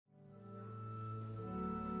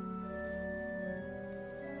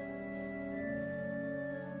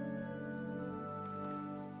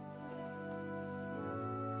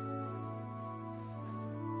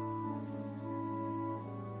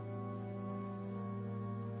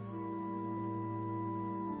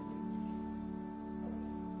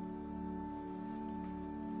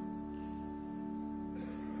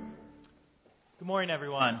Good morning,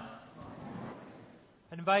 everyone.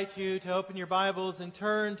 I invite you to open your Bibles and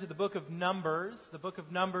turn to the book of Numbers. The book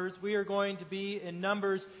of Numbers, we are going to be in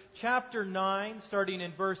Numbers chapter 9, starting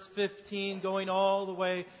in verse 15, going all the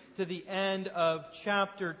way to the end of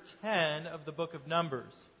chapter 10 of the book of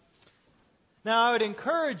Numbers. Now, I would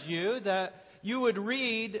encourage you that you would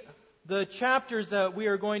read the chapters that we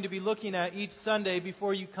are going to be looking at each Sunday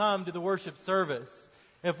before you come to the worship service.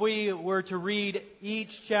 If we were to read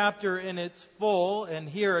each chapter in its full and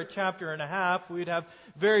hear a chapter and a half, we'd have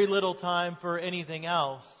very little time for anything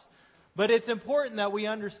else. But it's important that we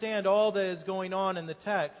understand all that is going on in the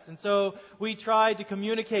text. And so we tried to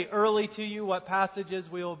communicate early to you what passages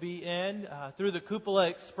we will be in through the Cupola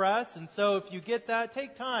Express. And so if you get that,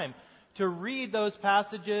 take time to read those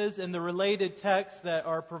passages and the related texts that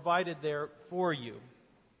are provided there for you.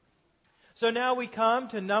 So now we come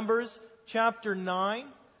to Numbers chapter 9.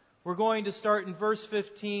 We're going to start in verse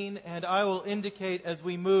 15, and I will indicate as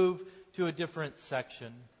we move to a different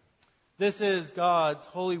section. This is God's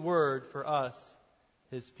holy word for us,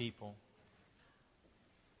 His people.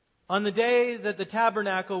 On the day that the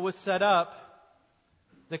tabernacle was set up,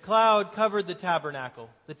 the cloud covered the tabernacle,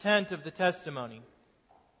 the tent of the testimony.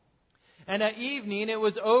 And at evening it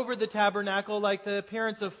was over the tabernacle like the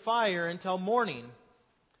appearance of fire until morning.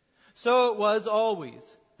 So it was always.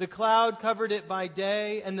 The cloud covered it by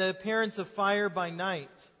day, and the appearance of fire by night.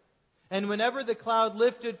 And whenever the cloud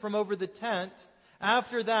lifted from over the tent,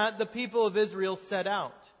 after that the people of Israel set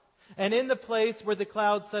out. And in the place where the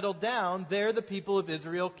cloud settled down, there the people of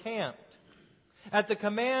Israel camped. At the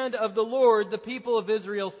command of the Lord, the people of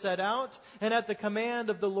Israel set out, and at the command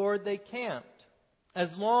of the Lord they camped.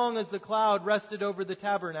 As long as the cloud rested over the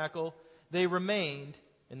tabernacle, they remained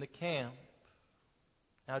in the camp.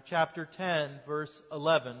 Now chapter 10, verse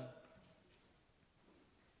 11.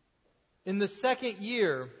 In the second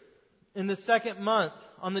year, in the second month,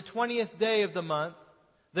 on the 20th day of the month,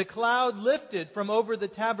 the cloud lifted from over the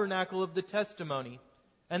tabernacle of the testimony,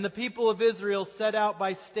 and the people of Israel set out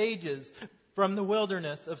by stages from the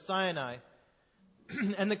wilderness of Sinai.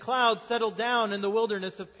 And the cloud settled down in the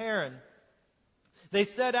wilderness of Paran. They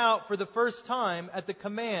set out for the first time at the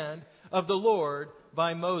command of the Lord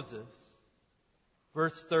by Moses.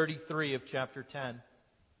 Verse 33 of chapter 10.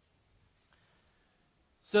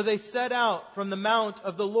 So they set out from the mount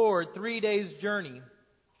of the Lord 3 days' journey,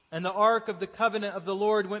 and the ark of the covenant of the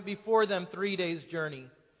Lord went before them 3 days' journey,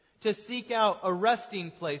 to seek out a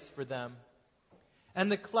resting place for them. And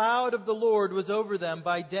the cloud of the Lord was over them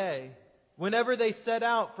by day, whenever they set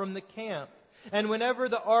out from the camp. And whenever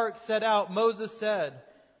the ark set out, Moses said,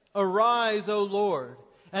 "Arise, O Lord,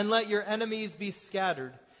 and let your enemies be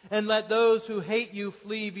scattered, and let those who hate you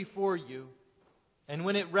flee before you." And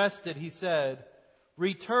when it rested, he said,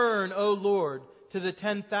 "Return, O Lord, to the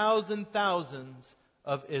 10,000 thousands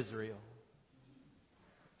of Israel."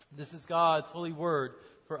 This is God's holy word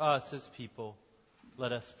for us, His people.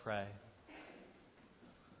 Let us pray.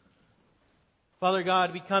 Father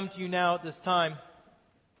God, we come to you now at this time,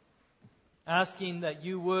 asking that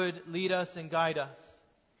you would lead us and guide us,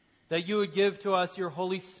 that you would give to us your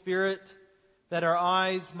Holy Spirit, that our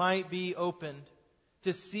eyes might be opened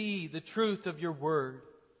to see the truth of your word,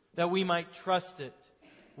 that we might trust it,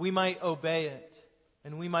 we might obey it,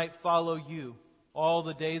 and we might follow you all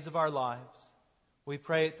the days of our lives. We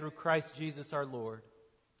pray it through Christ Jesus our Lord.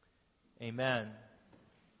 Amen.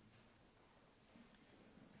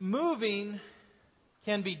 Moving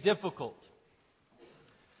can be difficult.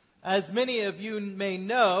 As many of you may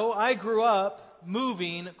know, I grew up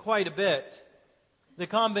moving quite a bit. The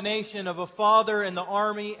combination of a father in the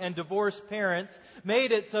army and divorced parents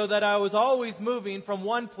made it so that I was always moving from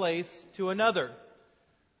one place to another.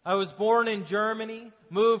 I was born in Germany,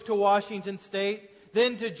 moved to Washington State,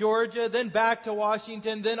 then to Georgia, then back to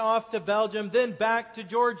Washington, then off to Belgium, then back to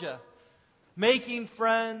Georgia. Making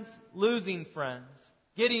friends, losing friends.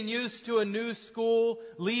 Getting used to a new school,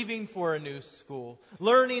 leaving for a new school.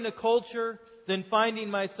 Learning a culture, then finding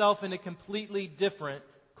myself in a completely different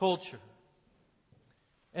culture.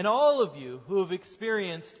 And all of you who have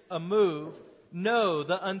experienced a move know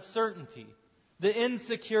the uncertainty, the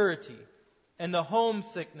insecurity, and the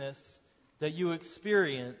homesickness that you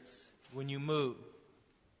experience when you move.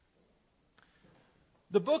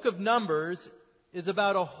 The book of Numbers is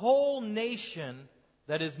about a whole nation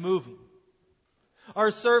that is moving.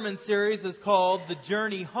 Our sermon series is called The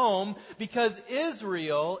Journey Home because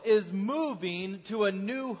Israel is moving to a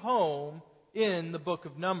new home in the book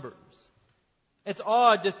of Numbers. It's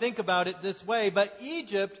odd to think about it this way, but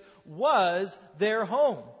Egypt was their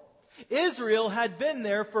home. Israel had been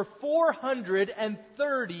there for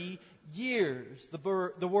 430 years,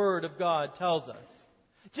 the Word of God tells us.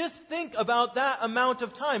 Just think about that amount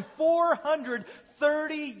of time.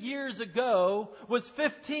 430 years ago was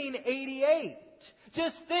 1588.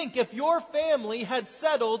 Just think if your family had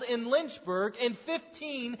settled in Lynchburg in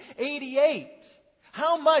 1588,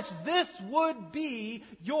 how much this would be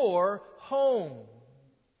your home.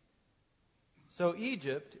 So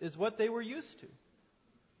Egypt is what they were used to.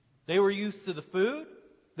 They were used to the food.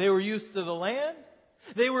 They were used to the land.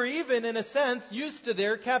 They were even, in a sense, used to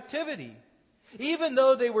their captivity. Even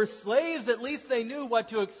though they were slaves, at least they knew what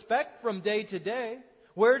to expect from day to day.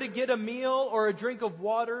 Where to get a meal or a drink of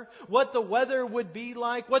water. What the weather would be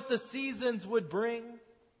like. What the seasons would bring.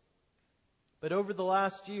 But over the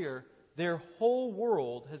last year, their whole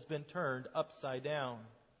world has been turned upside down.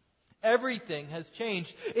 Everything has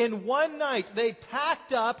changed. In one night, they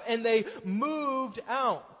packed up and they moved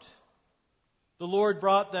out. The Lord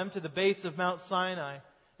brought them to the base of Mount Sinai.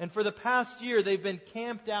 And for the past year, they've been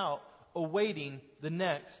camped out, awaiting the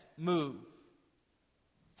next move.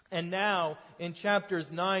 And now, in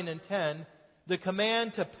chapters 9 and 10, the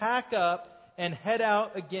command to pack up and head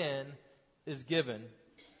out again is given.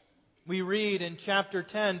 We read in chapter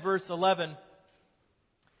 10, verse 11,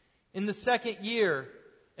 "In the second year,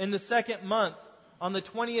 in the second month, on the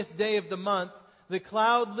 20th day of the month, the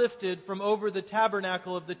cloud lifted from over the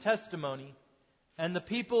tabernacle of the testimony, and the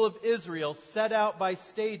people of Israel set out by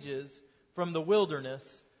stages from the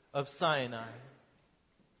wilderness of Sinai."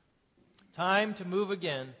 Time to move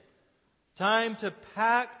again. Time to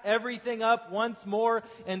pack everything up once more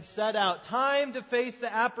and set out. Time to face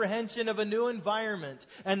the apprehension of a new environment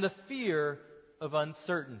and the fear of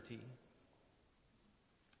uncertainty.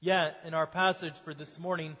 Yet, in our passage for this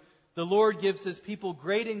morning, the Lord gives His people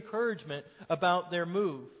great encouragement about their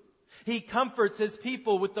move. He comforts His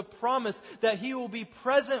people with the promise that He will be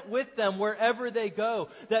present with them wherever they go,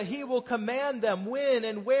 that He will command them when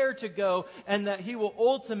and where to go, and that He will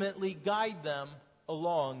ultimately guide them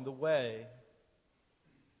along the way.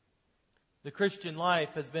 The Christian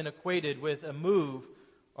life has been equated with a move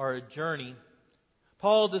or a journey.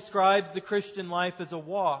 Paul describes the Christian life as a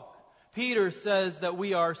walk. Peter says that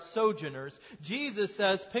we are sojourners. Jesus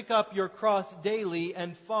says, "Pick up your cross daily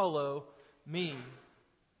and follow me."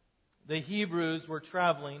 The Hebrews were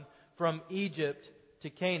traveling from Egypt to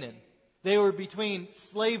Canaan. They were between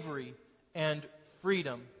slavery and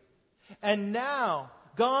freedom. And now,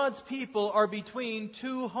 God's people are between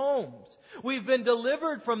two homes. We've been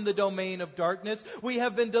delivered from the domain of darkness. We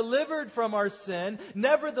have been delivered from our sin.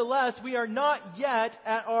 Nevertheless, we are not yet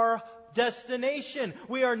at our destination.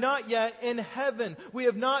 We are not yet in heaven. We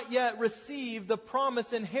have not yet received the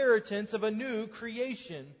promised inheritance of a new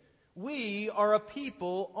creation. We are a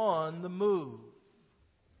people on the move.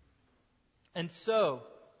 And so,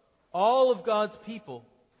 all of God's people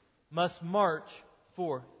must march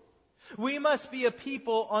forth. We must be a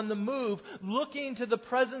people on the move, looking to the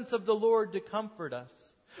presence of the Lord to comfort us,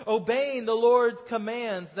 obeying the Lord's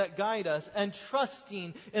commands that guide us, and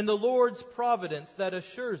trusting in the Lord's providence that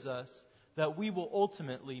assures us that we will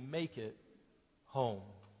ultimately make it home.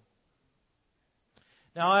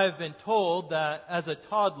 Now, I have been told that as a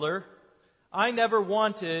toddler, I never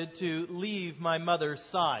wanted to leave my mother's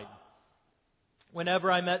side.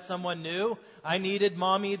 Whenever I met someone new, I needed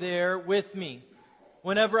Mommy there with me.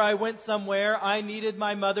 Whenever I went somewhere, I needed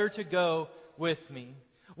my mother to go with me.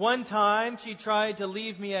 One time, she tried to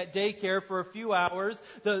leave me at daycare for a few hours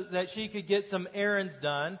so that she could get some errands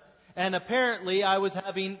done. And apparently, I was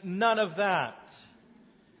having none of that.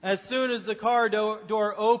 As soon as the car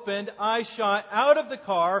door opened, I shot out of the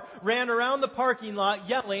car, ran around the parking lot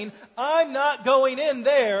yelling, "I'm not going in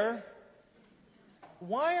there!"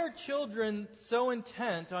 Why are children so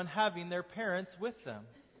intent on having their parents with them?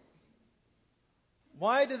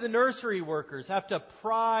 Why do the nursery workers have to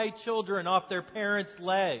pry children off their parents'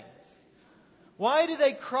 legs? Why do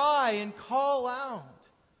they cry and call out?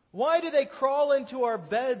 Why do they crawl into our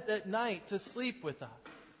beds at night to sleep with us?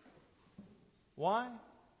 Why?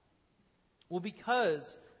 Well,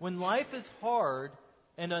 because when life is hard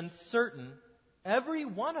and uncertain, every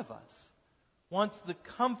one of us wants the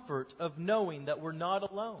comfort of knowing that we're not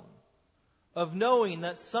alone, of knowing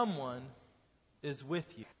that someone is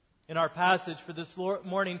with you. In our passage for this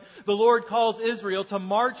morning, the Lord calls Israel to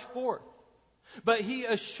march forth. But He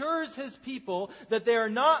assures His people that they are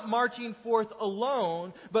not marching forth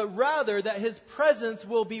alone, but rather that His presence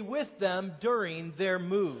will be with them during their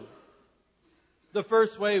move. The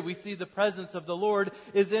first way we see the presence of the Lord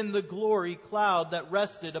is in the glory cloud that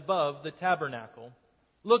rested above the tabernacle.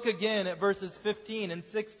 Look again at verses 15 and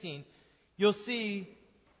 16. You'll see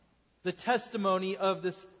the testimony of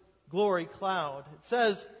this glory cloud. It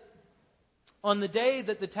says, On the day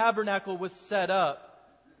that the tabernacle was set up,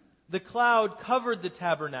 the cloud covered the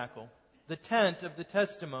tabernacle, the tent of the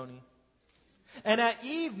testimony. And at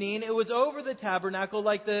evening it was over the tabernacle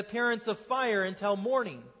like the appearance of fire until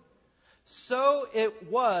morning. So it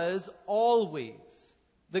was always.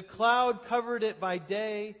 The cloud covered it by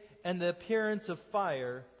day, and the appearance of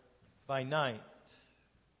fire by night.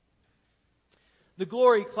 The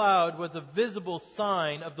glory cloud was a visible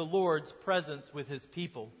sign of the Lord's presence with His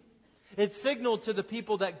people. It signaled to the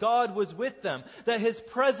people that God was with them, that His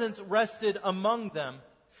presence rested among them.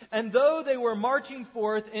 And though they were marching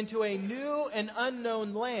forth into a new and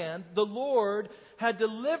unknown land, the Lord had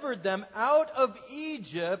delivered them out of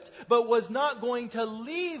Egypt, but was not going to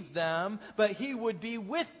leave them, but He would be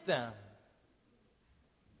with them.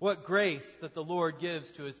 What grace that the Lord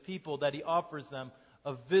gives to His people, that He offers them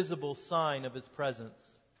a visible sign of His presence.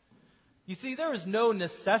 You see, there is no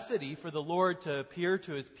necessity for the Lord to appear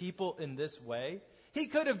to His people in this way. He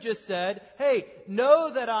could have just said, hey,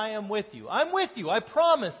 know that I am with you. I'm with you, I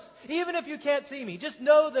promise. Even if you can't see me, just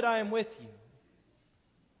know that I am with you.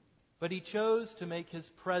 But He chose to make His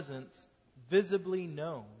presence visibly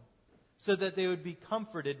known so that they would be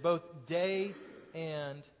comforted both day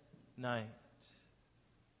and night.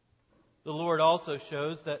 The Lord also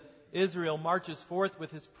shows that Israel marches forth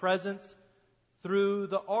with His presence through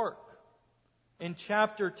the ark. In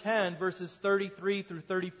chapter 10, verses 33 through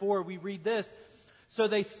 34, we read this. So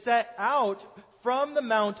they set out from the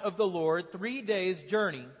mount of the Lord 3 days'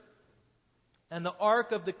 journey. And the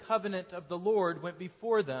ark of the covenant of the Lord went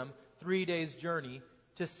before them 3 days' journey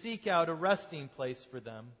to seek out a resting place for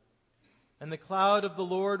them. And the cloud of the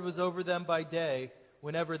Lord was over them by day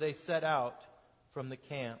whenever they set out from the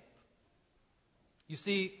camp. You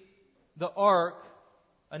see, the ark,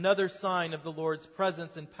 another sign of the Lord's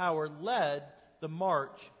presence and power, led the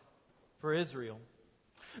march for Israel.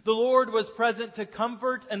 The Lord was present to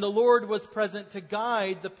comfort, and the Lord was present to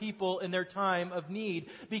guide the people in their time of need,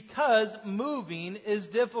 because moving is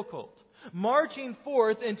difficult. Marching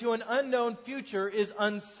forth into an unknown future is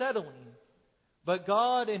unsettling. But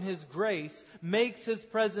God in His grace makes His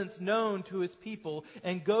presence known to His people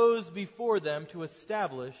and goes before them to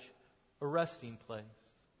establish a resting place.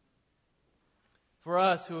 For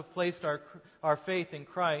us who have placed our faith in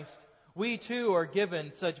Christ, we too are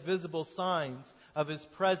given such visible signs of His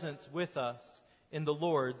presence with us in the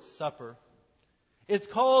Lord's Supper. It's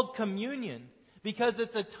called communion because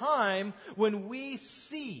it's a time when we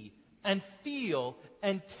see and feel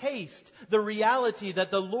and taste the reality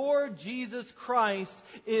that the Lord Jesus Christ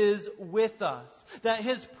is with us. That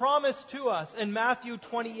His promise to us in Matthew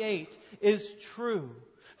 28 is true.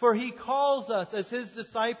 For He calls us as His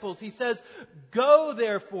disciples. He says, go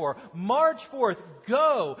therefore, march forth,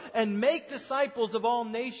 go and make disciples of all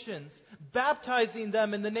nations, baptizing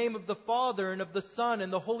them in the name of the Father and of the Son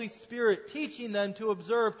and the Holy Spirit, teaching them to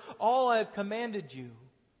observe all I have commanded you.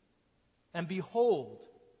 And behold,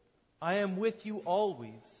 I am with you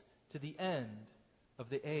always to the end of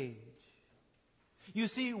the age. You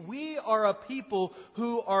see, we are a people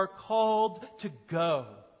who are called to go.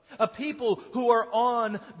 A people who are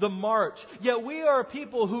on the march. Yet we are a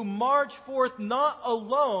people who march forth not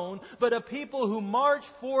alone, but a people who march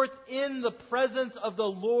forth in the presence of the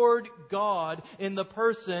Lord God in the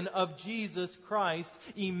person of Jesus Christ,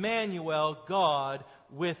 Emmanuel, God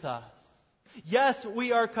with us. Yes,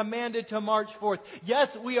 we are commanded to march forth.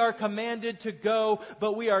 Yes, we are commanded to go,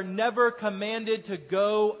 but we are never commanded to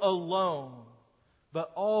go alone,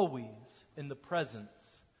 but always in the presence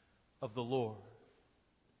of the Lord.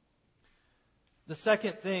 The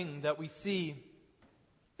second thing that we see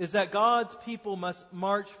is that God's people must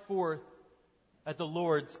march forth at the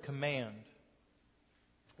Lord's command.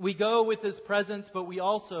 We go with His presence, but we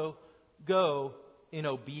also go in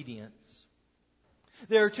obedience.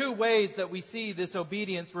 There are two ways that we see this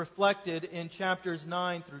obedience reflected in chapters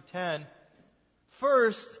 9 through 10.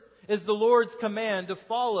 First is the Lord's command to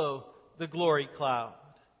follow the glory cloud.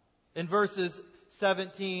 In verses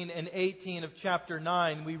 17 and 18 of chapter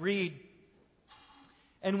 9, we read,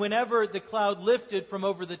 and whenever the cloud lifted from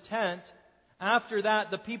over the tent, after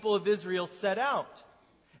that the people of Israel set out.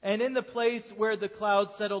 And in the place where the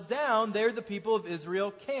cloud settled down, there the people of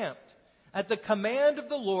Israel camped. At the command of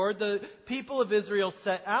the Lord, the people of Israel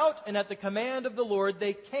set out, and at the command of the Lord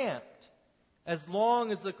they camped. As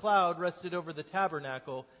long as the cloud rested over the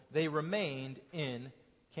tabernacle, they remained in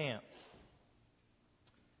camp.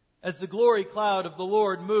 As the glory cloud of the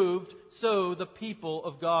Lord moved, so the people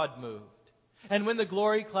of God moved. And when the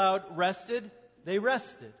glory cloud rested, they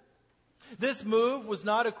rested. This move was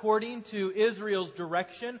not according to Israel's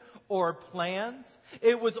direction or plans.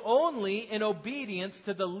 It was only in obedience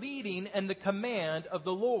to the leading and the command of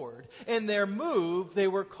the Lord. In their move, they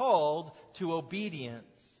were called to obedience.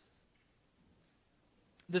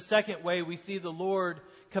 The second way we see the Lord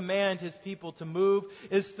command His people to move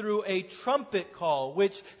is through a trumpet call,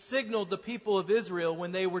 which signaled the people of Israel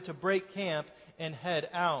when they were to break camp and head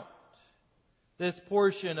out. This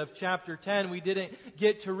portion of chapter 10 we didn't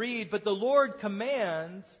get to read, but the Lord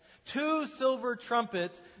commands 2 silver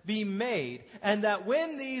trumpets be made, and that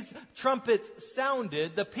when these trumpets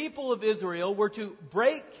sounded, the people of Israel were to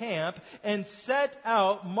break camp and set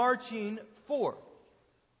out marching forth.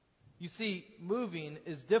 You see, moving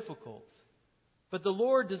is difficult, but the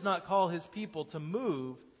Lord does not call His people to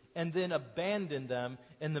move and then abandon them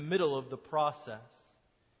in the middle of the process.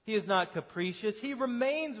 He is not capricious. He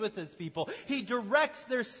remains with His people. He directs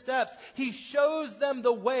their steps. He shows them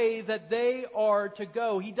the way that they are to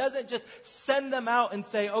go. He doesn't just send them out and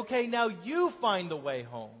say, okay, now you find the way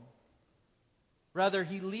home. Rather,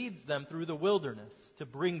 He leads them through the wilderness to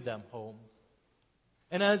bring them home.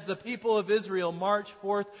 And as the people of Israel march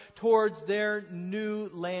forth towards their new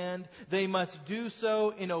land, they must do so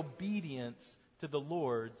in obedience to the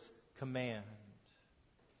Lord's command.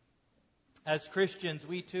 As Christians,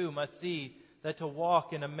 we too must see that to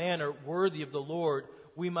walk in a manner worthy of the Lord,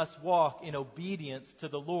 we must walk in obedience to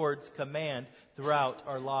the Lord's command throughout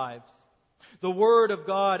our lives. The Word of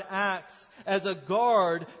God acts as a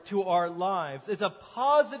guard to our lives. It's a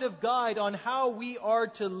positive guide on how we are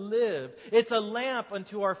to live. It's a lamp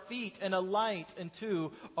unto our feet and a light unto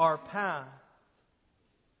our path.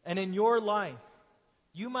 And in your life,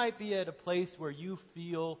 you might be at a place where you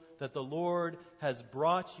feel that the Lord has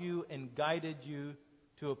brought you and guided you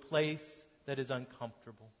to a place that is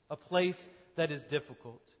uncomfortable, a place that is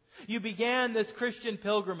difficult. You began this Christian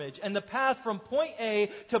pilgrimage, and the path from point A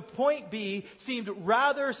to point B seemed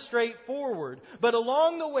rather straightforward. But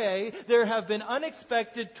along the way, there have been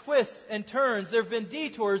unexpected twists and turns. There have been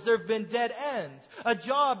detours. There have been dead ends. A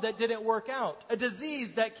job that didn't work out. A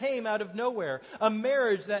disease that came out of nowhere. A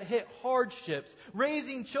marriage that hit hardships.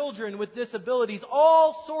 Raising children with disabilities.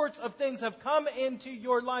 All sorts of things have come into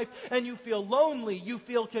your life, and you feel lonely. You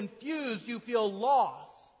feel confused. You feel lost.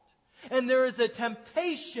 And there is a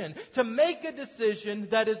temptation to make a decision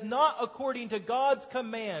that is not according to God's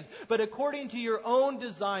command, but according to your own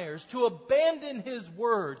desires, to abandon His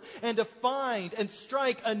Word and to find and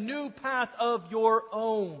strike a new path of your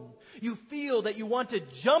own. You feel that you want to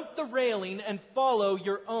jump the railing and follow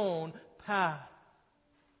your own path.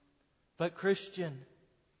 But Christian,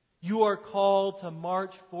 you are called to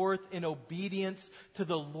march forth in obedience to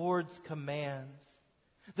the Lord's commands.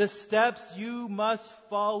 The steps you must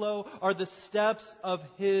follow are the steps of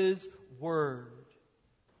His Word.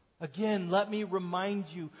 Again, let me remind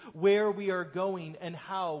you where we are going and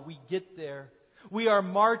how we get there. We are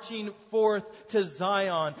marching forth to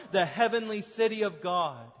Zion, the heavenly city of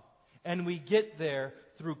God, and we get there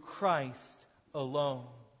through Christ alone.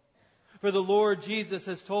 For the Lord Jesus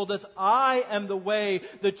has told us, I am the way,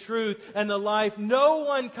 the truth, and the life. No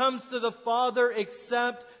one comes to the Father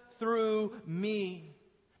except through me.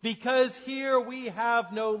 Because here we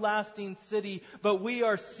have no lasting city, but we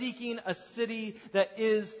are seeking a city that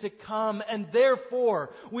is to come. And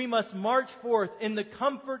therefore, we must march forth in the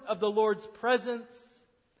comfort of the Lord's presence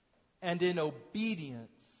and in obedience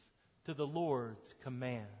to the Lord's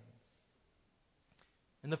commands.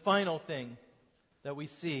 And the final thing that we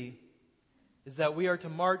see is that we are to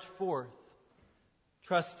march forth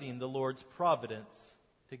trusting the Lord's providence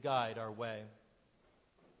to guide our way.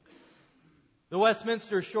 The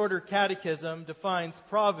Westminster Shorter Catechism defines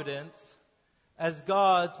providence as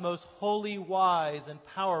God's most holy, wise, and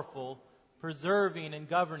powerful, preserving and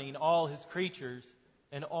governing all His creatures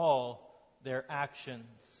and all their actions.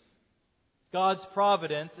 God's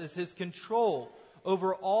providence is His control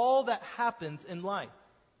over all that happens in life.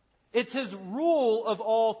 It's His rule of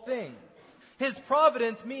all things. His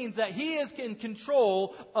providence means that He is in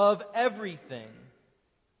control of everything.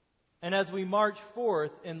 And as we march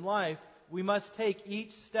forth in life, we must take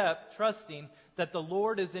each step trusting that the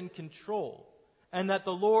Lord is in control and that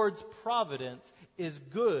the Lord's providence is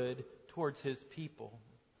good towards His people.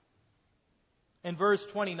 In verse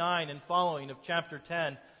 29 and following of chapter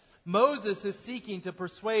 10, Moses is seeking to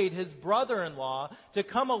persuade his brother-in-law to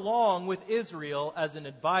come along with Israel as an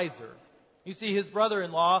advisor. You see, his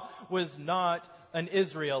brother-in-law was not an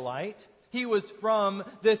Israelite. He was from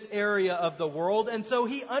this area of the world, and so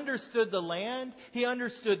he understood the land, he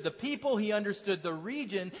understood the people, he understood the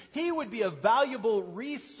region. He would be a valuable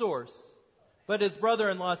resource But his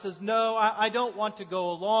brother-in-law says, no, I don't want to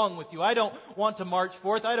go along with you. I don't want to march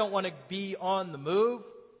forth. I don't want to be on the move.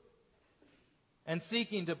 And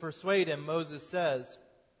seeking to persuade him, Moses says,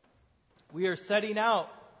 we are setting out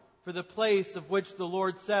for the place of which the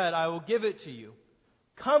Lord said, I will give it to you.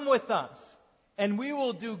 Come with us, and we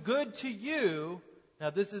will do good to you.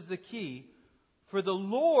 Now this is the key. For the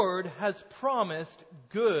Lord has promised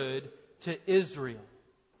good to Israel.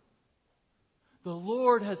 The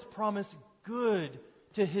Lord has promised good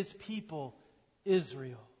to His people,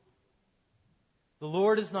 Israel. The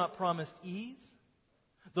Lord has not promised ease.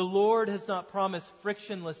 The Lord has not promised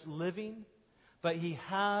frictionless living, but He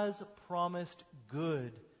has promised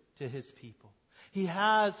good to His people. He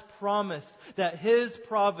has promised that His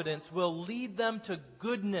providence will lead them to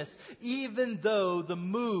goodness, even though the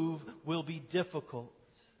move will be difficult.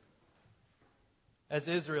 As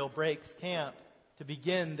Israel breaks camp to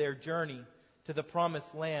begin their journey to the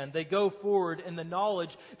promised land, they go forward in the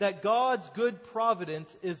knowledge that God's good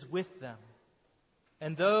providence is with them.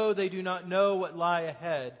 And though they do not know what lie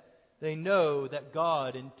ahead, they know that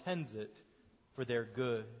God intends it for their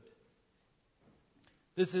good.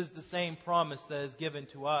 This is the same promise that is given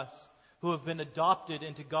to us who have been adopted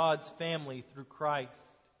into God's family through Christ.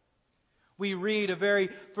 We read a very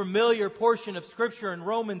familiar portion of Scripture in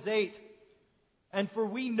Romans 8. And for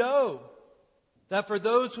we know that for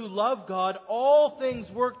those who love God, all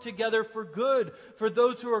things work together for good, for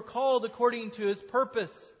those who are called according to His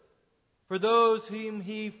purpose. For those whom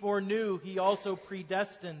He foreknew, He also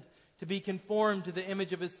predestined to be conformed to the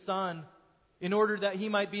image of His Son, in order that He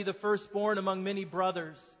might be the firstborn among many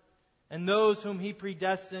brothers. And those whom He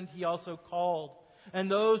predestined, He also called.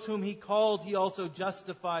 And those whom He called, He also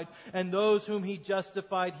justified. And those whom He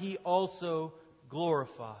justified, He also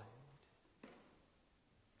glorified.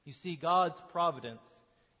 You see, God's providence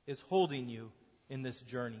is holding you in this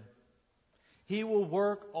journey. He will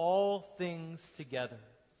work all things together.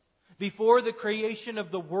 Before the creation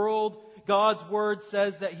of the world, God's Word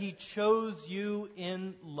says that He chose you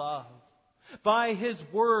in love. By His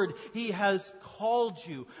Word, He has called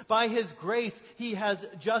you. By His grace, He has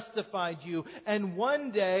justified you. And one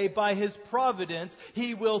day, by His providence,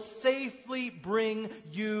 He will safely bring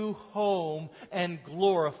you home and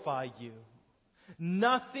glorify you.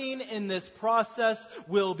 Nothing in this process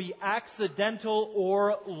will be accidental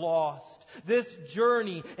or lost. This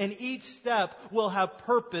journey and each step will have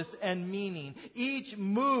purpose and meaning. Each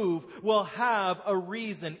move will have a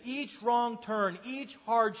reason. Each wrong turn, each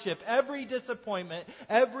hardship, every disappointment,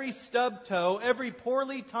 every stub toe, every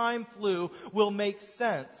poorly timed flu will make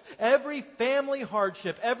sense. Every family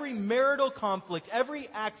hardship, every marital conflict, every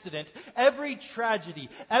accident, every tragedy,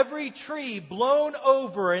 every tree blown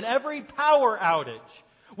over, and every power outage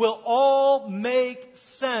will all make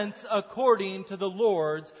sense according to the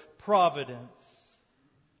Lord's providence.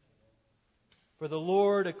 For the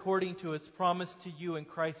Lord, according to His promise to you in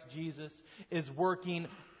Christ Jesus, is working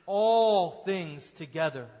all things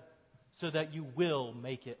together so that you will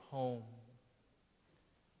make it home.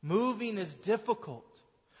 Moving is difficult,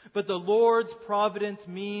 but the Lord's providence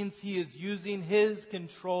means He is using His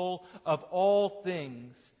control of all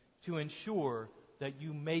things to ensure that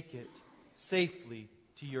you make it safely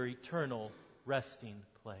to your eternal resting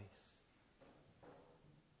place.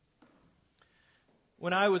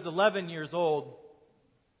 When I was 11 years old,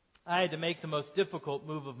 I had to make the most difficult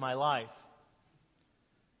move of my life.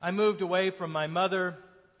 I moved away from my mother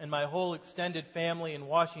and my whole extended family in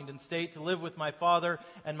Washington State to live with my father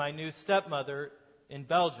and my new stepmother in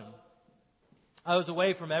Belgium. I was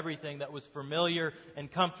away from everything that was familiar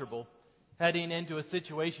and comfortable, heading into a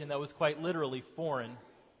situation that was quite literally foreign.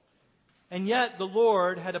 And yet the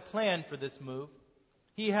Lord had a plan for this move.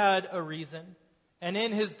 He had a reason. And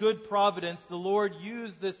in His good providence, the Lord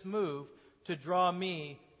used this move to draw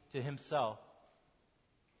me to Himself.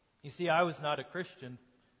 You see, I was not a Christian.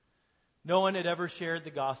 No one had ever shared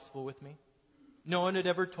the gospel with me. No one had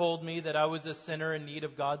ever told me that I was a sinner in need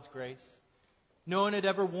of God's grace. No one had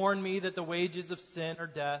ever warned me that the wages of sin are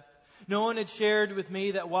death. No one had shared with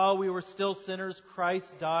me that while we were still sinners,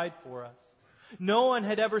 Christ died for us. No one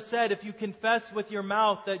had ever said, if you confess with your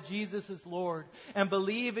mouth that Jesus is Lord and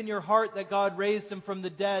believe in your heart that God raised Him from the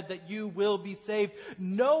dead, that you will be saved.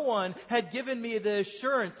 No one had given me the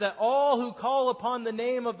assurance that all who call upon the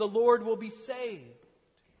name of the Lord will be saved.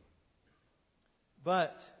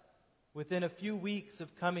 But within a few weeks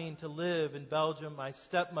of coming to live in Belgium, my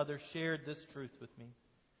stepmother shared this truth with me.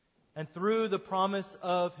 And through the promise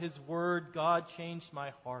of His Word, God changed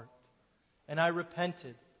my heart. And I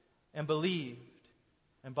repented and believed,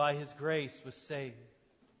 and by His grace was saved.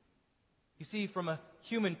 You see, from a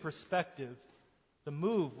human perspective, the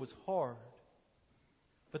move was hard.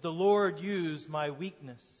 But the Lord used my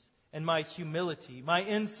weakness and my humility, my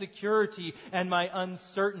insecurity and my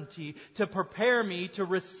uncertainty to prepare me to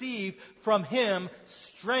receive from Him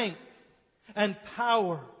strength and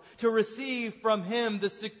power, to receive from Him the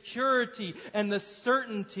security and the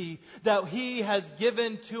certainty that He has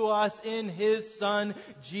given to us in His Son,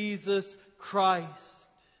 Jesus Christ.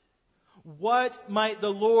 What might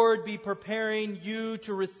the Lord be preparing you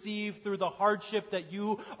to receive through the hardship that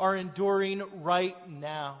you are enduring right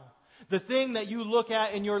now? The thing that you look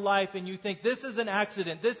at in your life and you think, this is an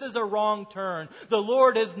accident, this is a wrong turn, the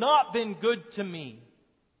Lord has not been good to me.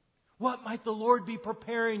 What might the Lord be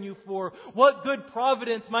preparing you for? What good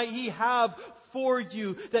providence might He have for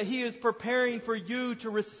you that He is preparing for you to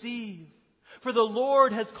receive? For the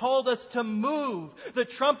Lord has called us to move. The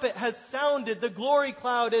trumpet has sounded. The glory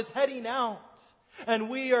cloud is heading out. And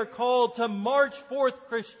we are called to march forth,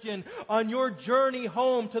 Christian, on your journey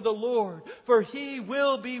home to the Lord. For He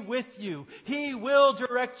will be with you. He will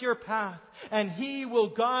direct your path. And He will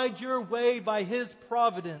guide your way by His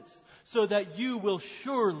providence so that you will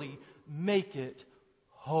surely make it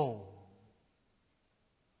home.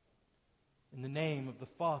 In the name of the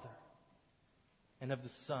Father, and of the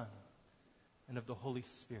Son, and of the Holy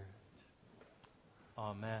Spirit.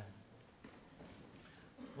 Amen.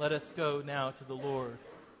 Let us go now to the Lord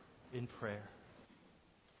in prayer.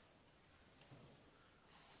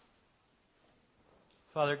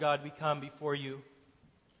 Father God, we come before You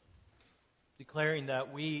declaring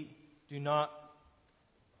that we do not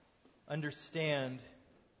understand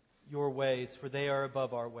Your ways, for they are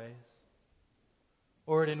above our ways.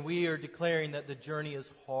 Lord, and we are declaring that the journey is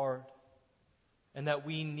hard and that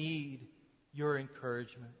we need Your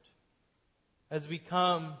encouragement. As we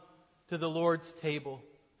come to the Lord's table,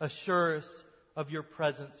 assure us of Your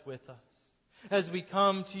presence with us. As we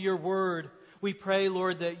come to Your Word, we pray,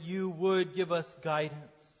 Lord, that You would give us guidance.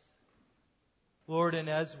 Lord, and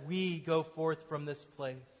as we go forth from this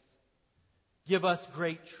place, give us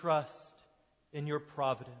great trust in Your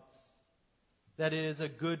providence, that it is a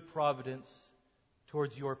good providence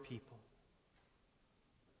towards Your people.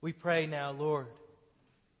 We pray now, Lord,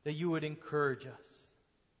 that You would encourage us,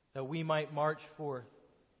 that we might march forth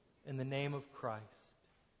in the name of Christ.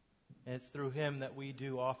 And it's through Him that we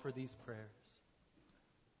do offer these prayers.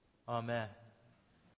 Amen.